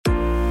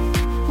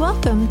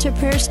Welcome to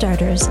Prayer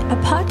Starters, a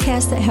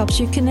podcast that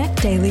helps you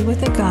connect daily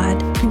with a God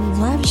who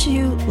loves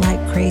you like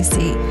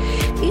crazy.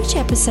 Each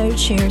episode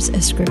shares a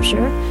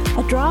scripture,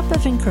 a drop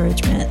of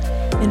encouragement,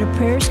 and a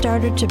prayer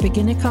starter to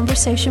begin a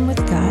conversation with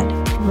God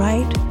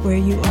right where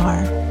you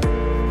are.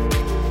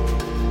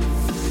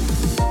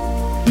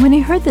 When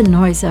he heard the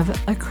noise of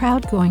a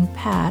crowd going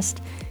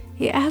past,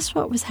 he asked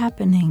what was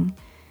happening.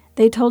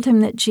 They told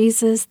him that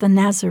Jesus the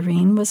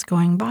Nazarene was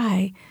going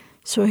by.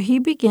 So he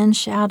began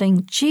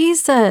shouting,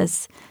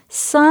 "Jesus,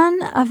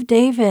 Son of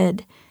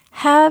David,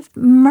 have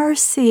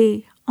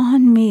mercy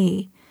on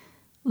me."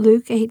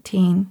 Luke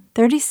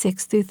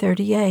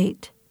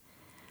 18:36-38.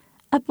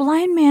 A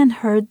blind man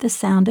heard the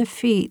sound of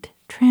feet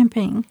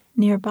tramping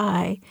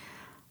nearby.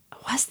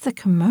 What's the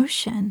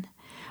commotion?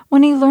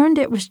 When he learned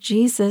it was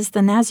Jesus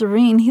the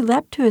Nazarene, he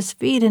leapt to his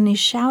feet and he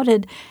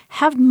shouted,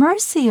 "Have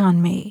mercy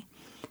on me."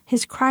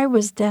 His cry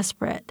was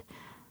desperate,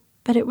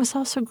 but it was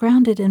also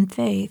grounded in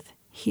faith.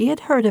 He had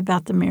heard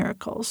about the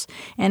miracles,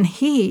 and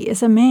he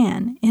is a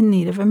man in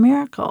need of a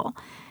miracle.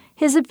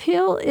 His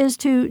appeal is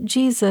to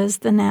Jesus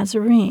the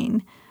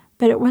Nazarene,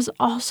 but it was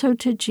also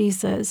to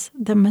Jesus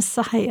the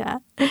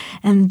Messiah.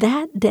 And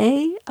that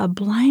day, a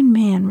blind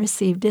man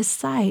received his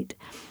sight.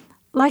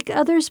 Like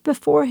others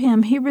before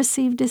him, he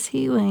received his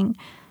healing,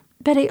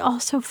 but he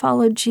also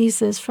followed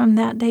Jesus from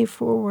that day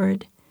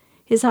forward.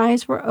 His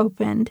eyes were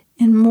opened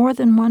in more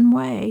than one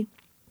way.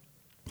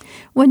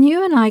 When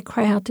you and I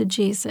cry out to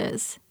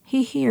Jesus,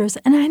 he hears,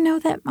 and I know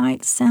that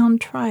might sound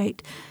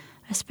trite,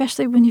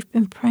 especially when you've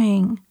been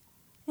praying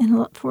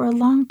for a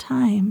long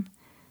time.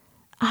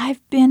 I've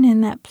been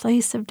in that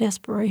place of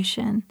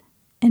desperation,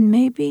 and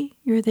maybe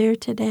you're there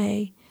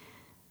today.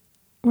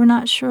 We're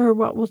not sure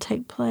what will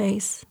take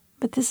place,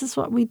 but this is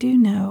what we do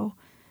know.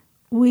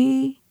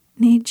 We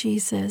need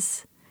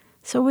Jesus.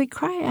 So we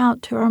cry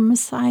out to our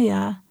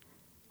Messiah.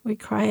 We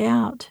cry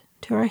out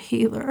to our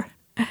healer.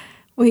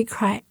 We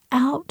cry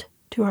out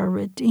to our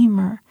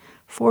Redeemer,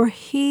 for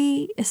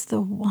he is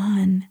the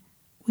one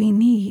we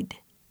need.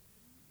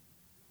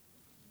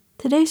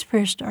 Today's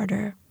prayer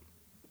starter.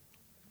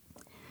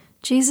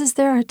 Jesus,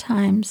 there are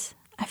times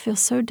I feel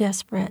so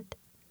desperate.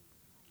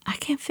 I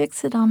can't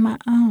fix it on my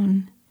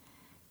own.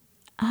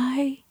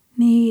 I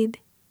need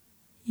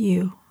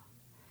you.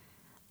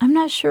 I'm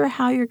not sure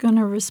how you're going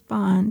to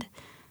respond,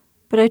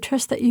 but I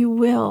trust that you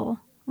will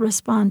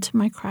respond to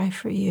my cry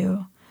for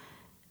you.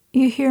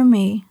 You hear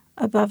me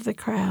above the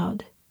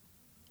crowd.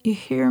 You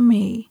hear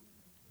me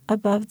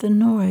above the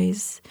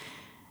noise.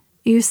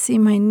 You see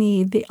my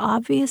need, the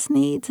obvious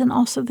needs, and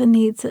also the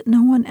needs that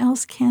no one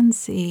else can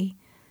see.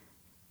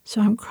 So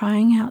I'm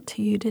crying out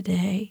to you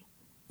today,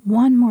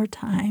 one more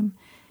time,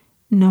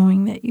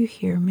 knowing that you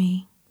hear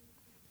me.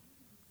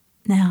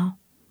 Now,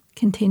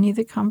 continue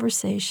the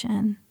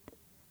conversation.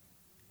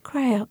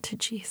 Cry out to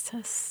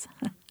Jesus.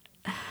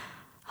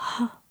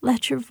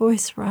 Let your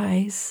voice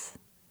rise.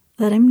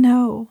 Let him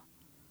know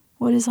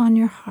what is on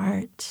your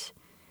heart.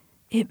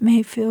 It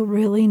may feel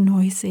really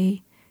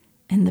noisy,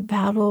 and the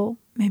battle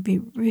may be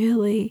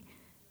really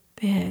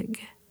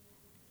big,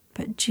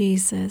 but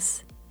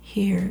Jesus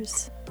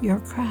hears your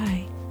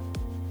cry.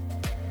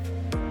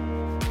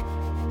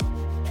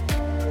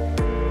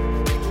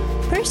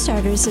 Prayer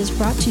Starters is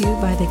brought to you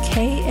by the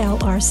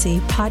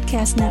KLRC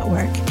Podcast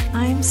Network.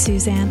 I'm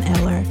Suzanne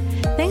Eller.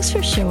 Thanks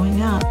for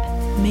showing up.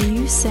 May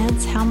you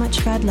sense how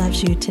much God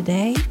loves you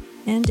today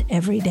and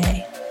every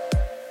day.